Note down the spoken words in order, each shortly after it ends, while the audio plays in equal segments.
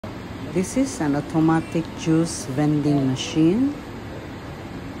This is an automatic juice vending machine.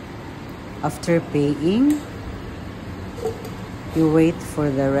 After paying, you wait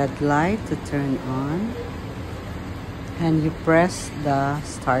for the red light to turn on and you press the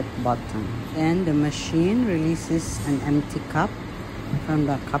start button. And the machine releases an empty cup from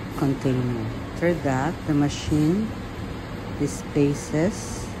the cup container. After that, the machine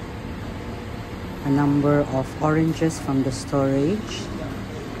displaces a number of oranges from the storage,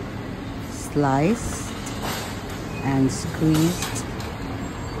 sliced and squeezed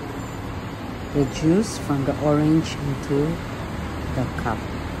the juice from the orange into the cup.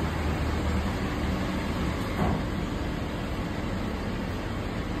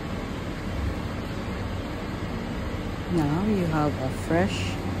 Now you have a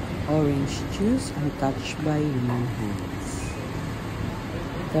fresh orange juice untouched by human hands.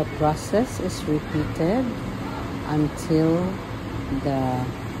 The process is repeated until the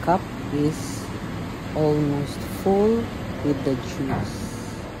cup is almost full with the juice.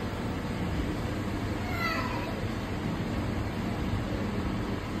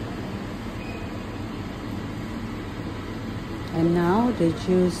 And now the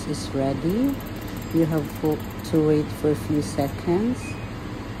juice is ready. You have to wait for a few seconds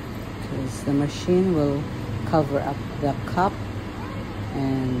because the machine will cover up the cup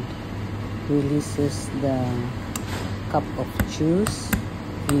and releases the cup of juice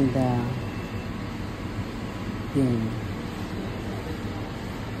in the bin.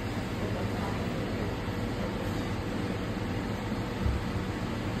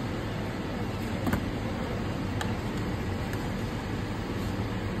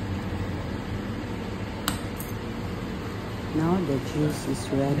 Now the juice is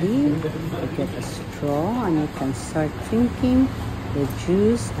ready. You get a straw and you can start drinking the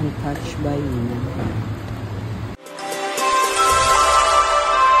juice untouched by human hands.